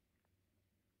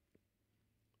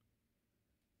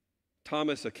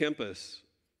 Thomas à Kempis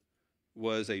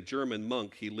was a German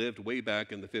monk. He lived way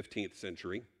back in the 15th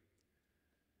century.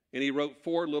 And he wrote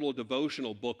 4 little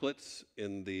devotional booklets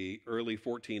in the early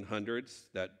 1400s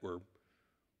that were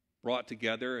brought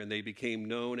together, and they became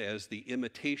known as the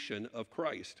Imitation of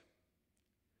Christ.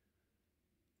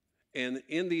 And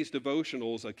in these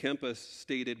devotionals, à Kempis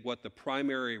stated what the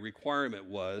primary requirement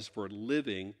was for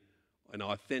living an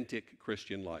authentic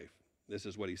Christian life. This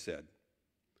is what he said.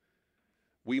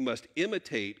 We must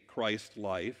imitate Christ's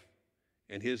life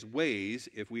and his ways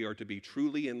if we are to be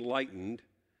truly enlightened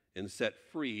and set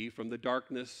free from the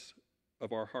darkness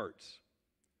of our hearts.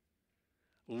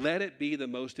 Let it be the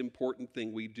most important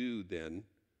thing we do, then,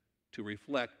 to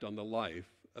reflect on the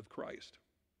life of Christ.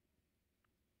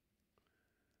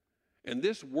 And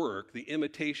this work, the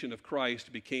imitation of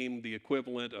Christ, became the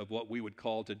equivalent of what we would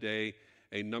call today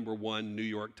a #1 New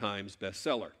York Times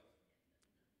bestseller.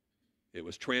 It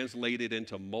was translated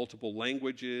into multiple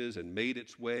languages and made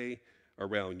its way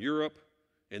around Europe,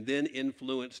 and then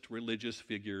influenced religious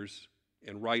figures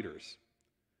and writers,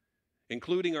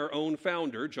 including our own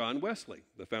founder, John Wesley,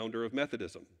 the founder of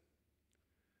Methodism.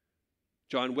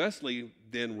 John Wesley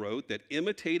then wrote that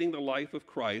imitating the life of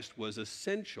Christ was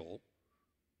essential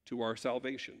to our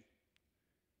salvation,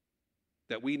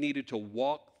 that we needed to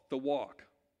walk the walk,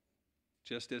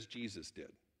 just as Jesus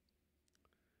did,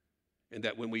 and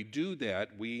that when we do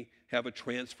that, we have a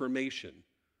transformation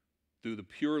through the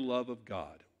pure love of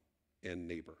God and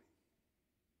neighbor.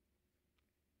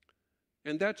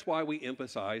 And that's why we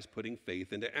emphasize putting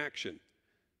faith into action,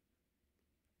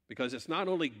 because it's not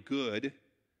only good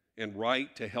and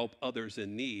right to help others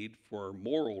in need for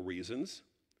moral reasons,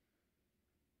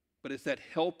 but it's that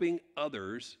helping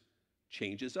others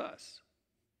changes us.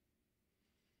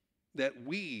 That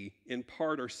we, in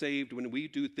part, are saved when we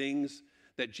do things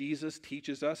that Jesus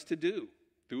teaches us to do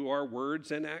through our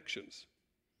words and actions.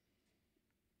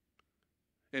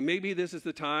 And maybe this is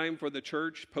the time for the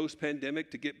church post-pandemic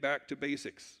to get back to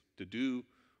basics, to do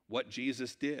what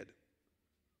Jesus did,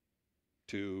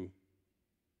 to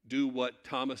do what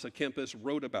Thomas à Kempis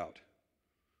wrote about,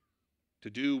 to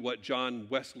do what John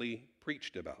Wesley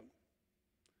preached about,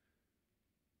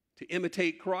 to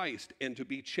imitate Christ and to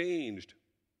be changed.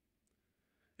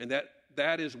 And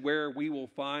that is where we will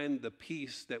find the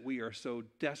peace that we are so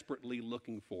desperately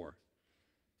looking for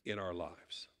in our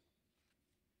lives.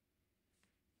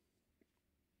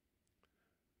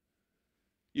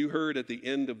 You heard at the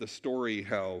end of the story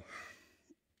how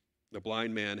the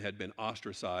blind man had been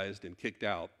ostracized and kicked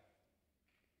out.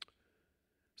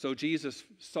 So Jesus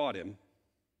sought him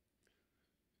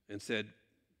and said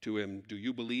to him, "Do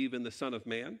you believe in the Son of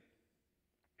Man?"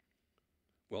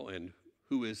 "Well, and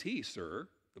who is he, sir?"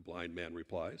 the blind man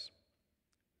replies.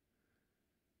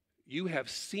 "You have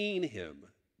seen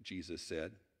him," Jesus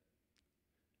said.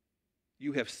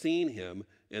 "You have seen him,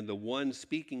 and the one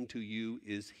speaking to you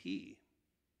is he."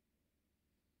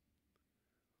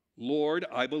 "Lord,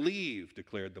 I believe,"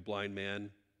 declared the blind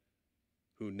man,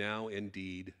 who now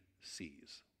indeed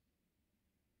sees.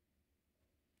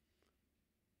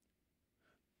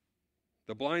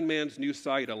 The blind man's new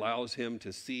sight allows him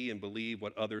to see and believe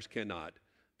what others cannot,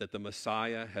 that the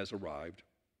Messiah has arrived,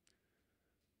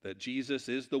 that Jesus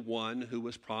is the one who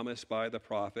was promised by the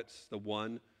prophets, the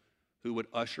one who would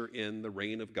usher in the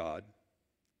reign of God.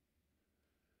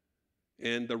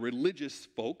 And the religious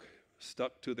folk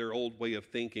stuck to their old way of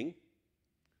thinking,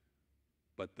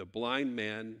 but the blind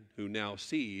man who now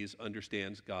sees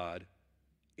understands God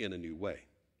in a new way.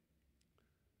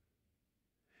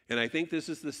 And I think this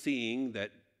is the seeing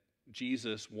that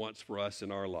Jesus wants for us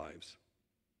in our lives,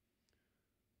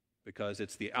 because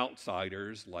it's the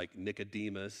outsiders like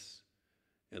Nicodemus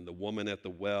and the woman at the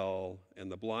well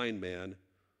and the blind man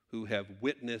who have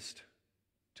witnessed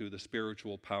to the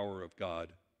spiritual power of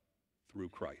God through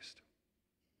Christ.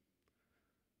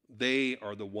 They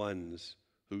are the ones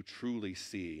who truly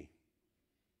see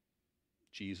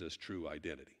Jesus' true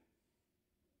identity.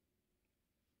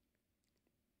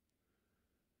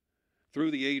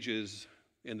 Through the ages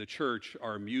in the church,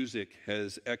 our music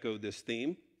has echoed this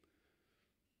theme.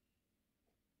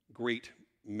 Great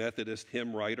Methodist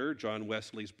hymn writer John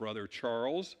Wesley's brother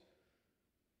Charles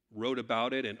wrote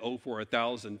about it in "Oh, for a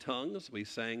Thousand Tongues." We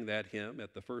sang that hymn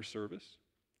at the first service.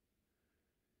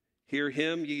 "Hear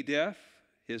him, ye deaf,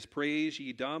 his praise,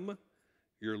 ye dumb,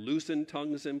 your loosened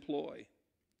tongues employ.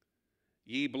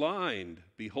 Ye blind,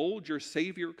 behold your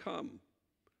Savior come,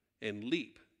 and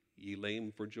leap, ye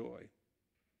lame, for joy."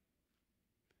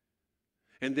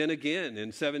 And then again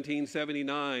in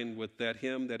 1779, with that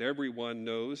hymn that everyone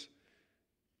knows,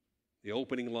 the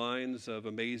opening lines of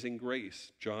Amazing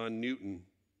Grace, John Newton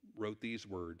wrote these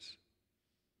words,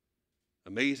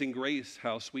 Amazing grace,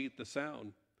 how sweet the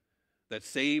sound that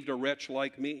saved a wretch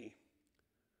like me.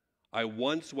 I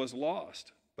once was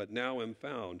lost, but now am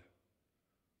found.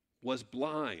 Was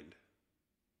blind,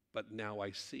 but now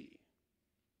I see.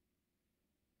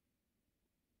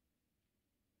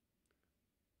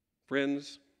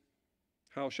 Friends,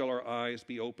 how shall our eyes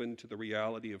be opened to the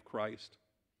reality of Christ?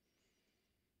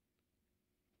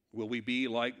 Will we be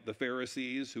like the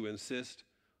Pharisees who insist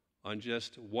on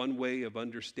just one way of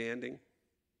understanding?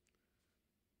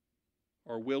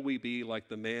 Or will we be like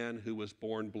the man who was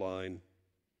born blind,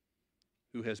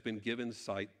 who has been given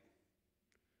sight,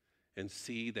 and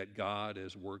see that God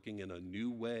is working in a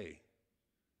new way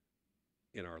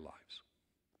in our lives?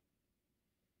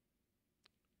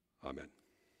 Amen.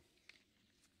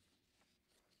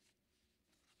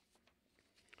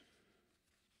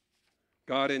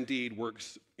 God indeed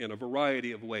works in a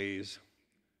variety of ways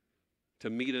to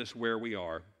meet us where we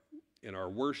are, in our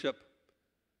worship,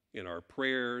 in our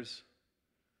prayers,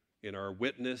 in our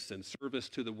witness and service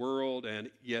to the world, and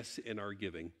yes, in our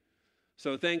giving.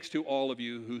 So thanks to all of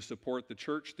you who support the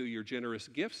church through your generous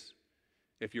gifts.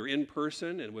 If you're in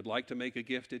person and would like to make a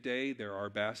gift today, there are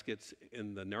baskets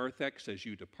in the narthex as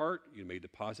you depart. You may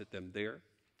deposit them there.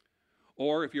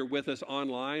 Or if you're with us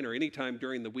online or anytime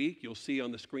during the week, you'll see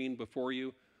on the screen before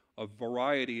you a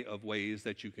variety of ways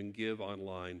that you can give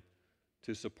online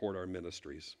to support our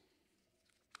ministries.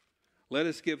 Let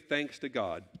us give thanks to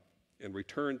God and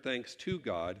return thanks to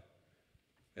God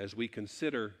as we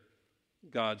consider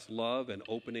God's love and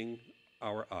opening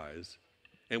our eyes.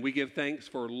 And we give thanks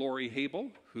for Lori Habel,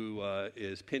 who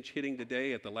is pinch hitting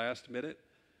today at the last minute,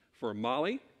 for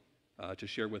Molly to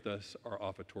share with us our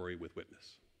offertory with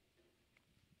witness.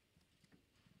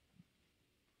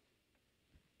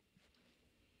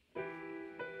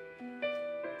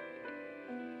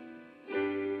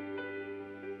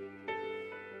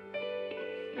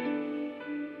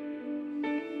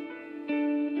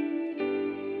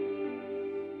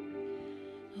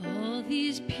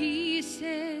 These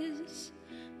pieces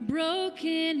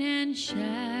broken and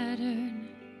shattered,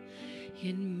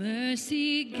 in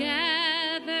mercy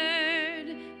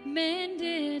gathered,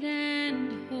 mended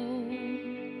and whole,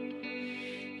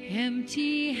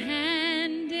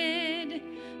 empty-handed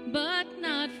but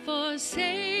not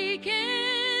forsaken.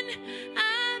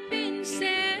 I've been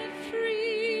set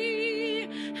free,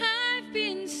 I've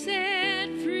been set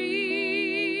free.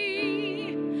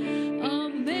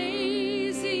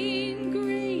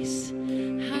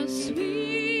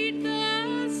 Sweet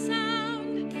the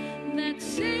sound that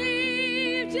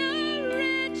saved a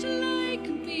wretch like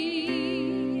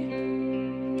me.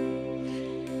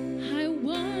 I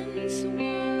once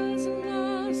was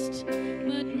lost,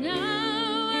 but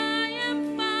now I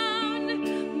am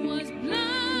found, was blind.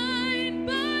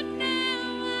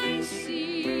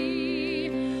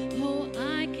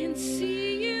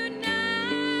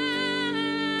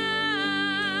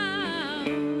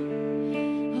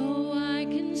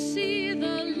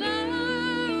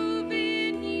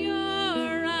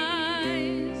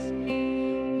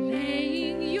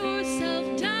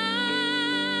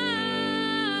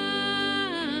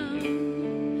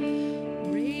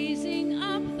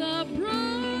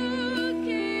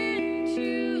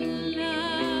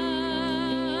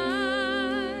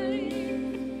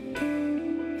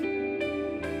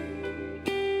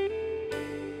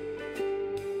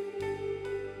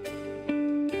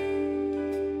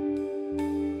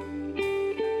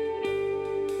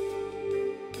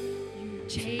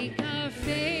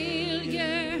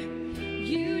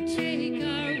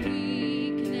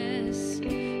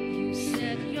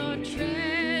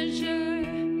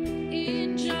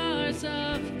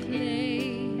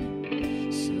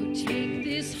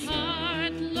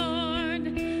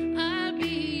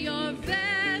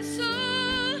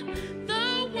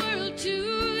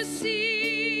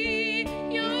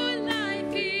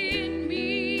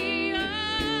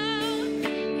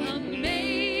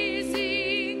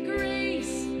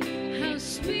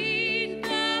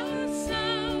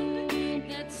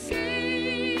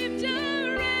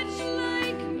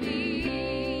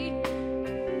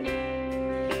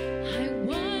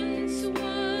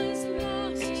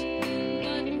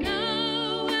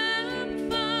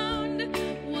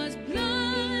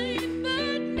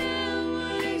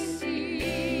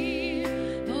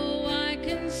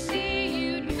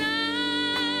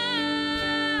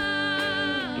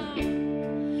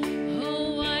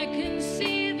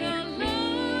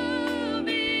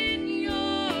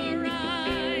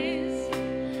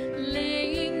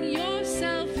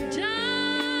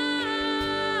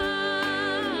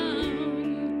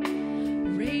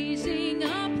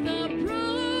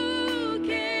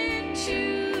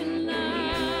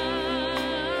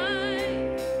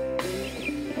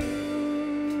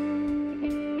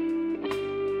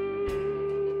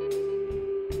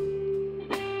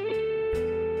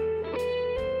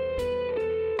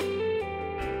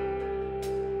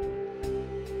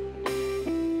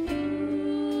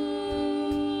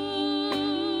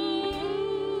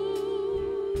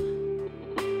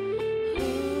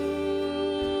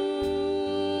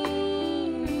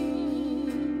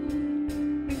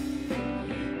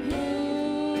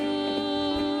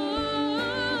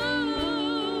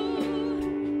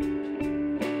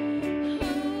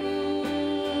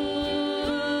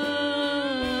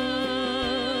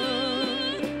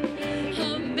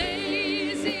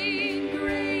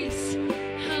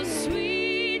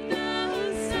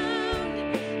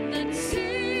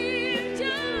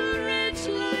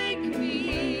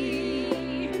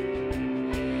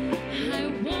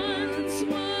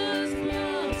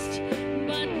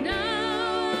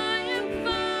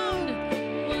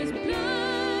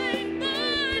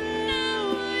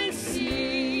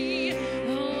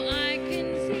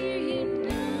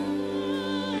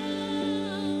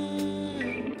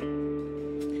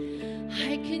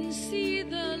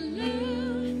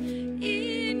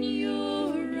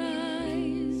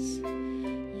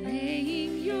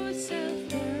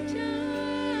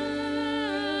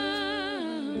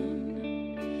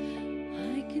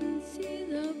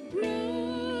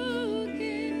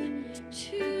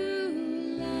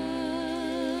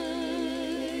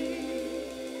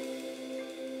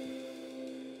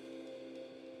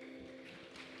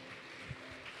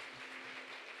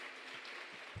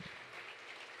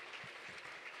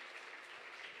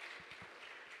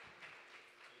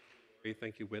 Okay,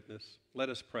 thank you, witness. Let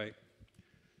us pray.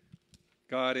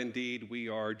 God, indeed, we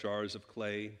are jars of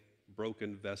clay,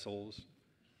 broken vessels,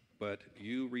 but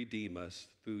you redeem us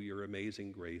through your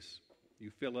amazing grace. You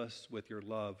fill us with your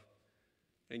love,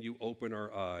 and you open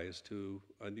our eyes to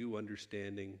a new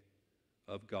understanding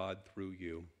of God through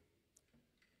you.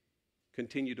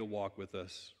 Continue to walk with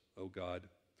us, O God,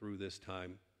 through this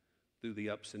time, through the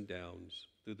ups and downs,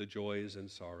 through the joys and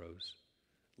sorrows.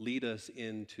 Lead us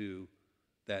into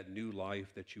that new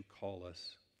life that you call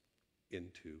us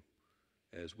into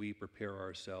as we prepare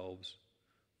ourselves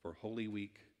for Holy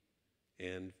Week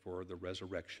and for the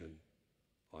resurrection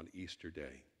on Easter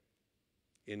Day.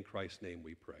 In Christ's name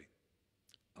we pray.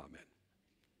 Amen.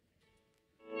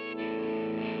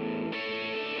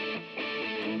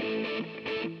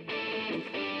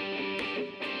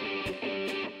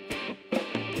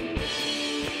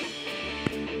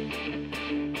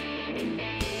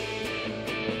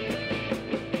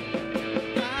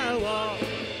 I walk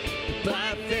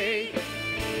by faith,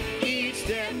 each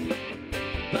step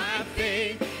by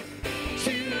faith,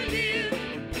 to live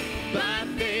by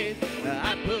faith.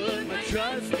 I put my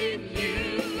trust in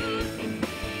you.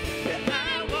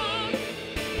 I walk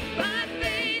by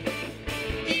faith,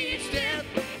 each step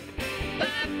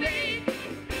by faith,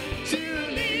 to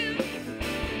live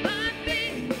by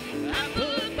faith. I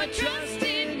put my trust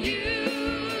in you.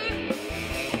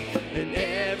 And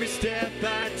every step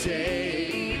I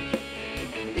take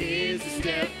is a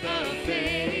step of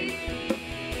faith.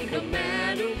 No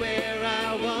matter where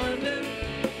I wander,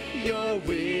 you're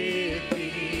with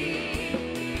me.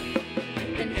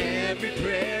 And every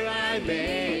prayer I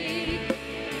make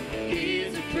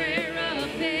is a prayer of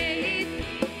faith.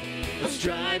 I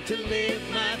strive to live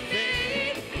my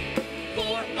faith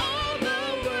for all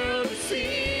the world to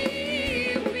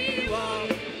see. We walk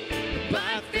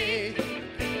by faith,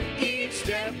 each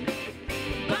step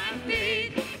by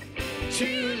faith,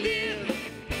 to live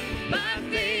by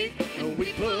faith. And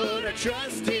we put our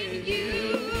trust in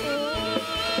you.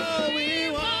 Oh,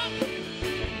 we walk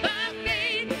by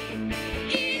faith,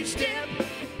 each step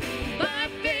by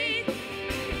faith,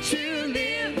 to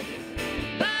live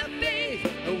by faith.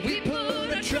 And we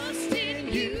put our trust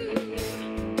in you.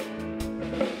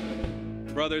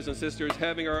 Brothers and sisters,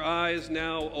 having our eyes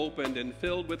now opened and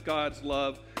filled with God's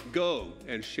love, go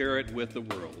and share it with the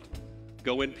world.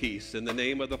 Go in peace, in the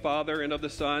name of the Father, and of the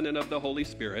Son, and of the Holy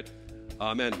Spirit.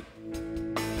 Amen.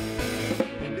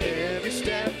 And every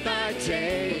step I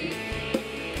take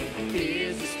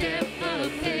is a step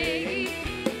of faith.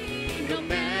 No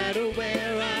matter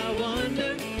where I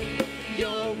wander,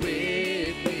 you're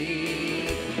with me.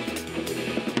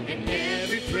 And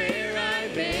every prayer I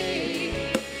make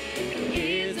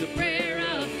is a prayer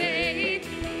of faith.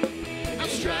 I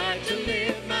strive to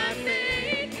live my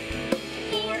faith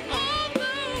for all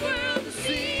the world to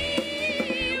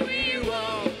see. We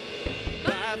walk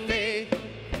by faith,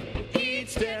 each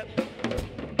step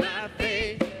by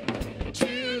faith,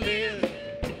 to live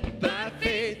by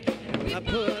faith. I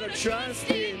put our trust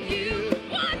in you.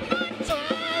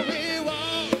 Oh, we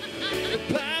walk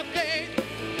by faith,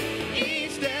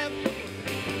 each step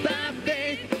by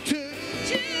faith, to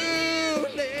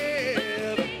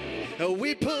live.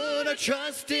 We put our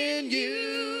trust in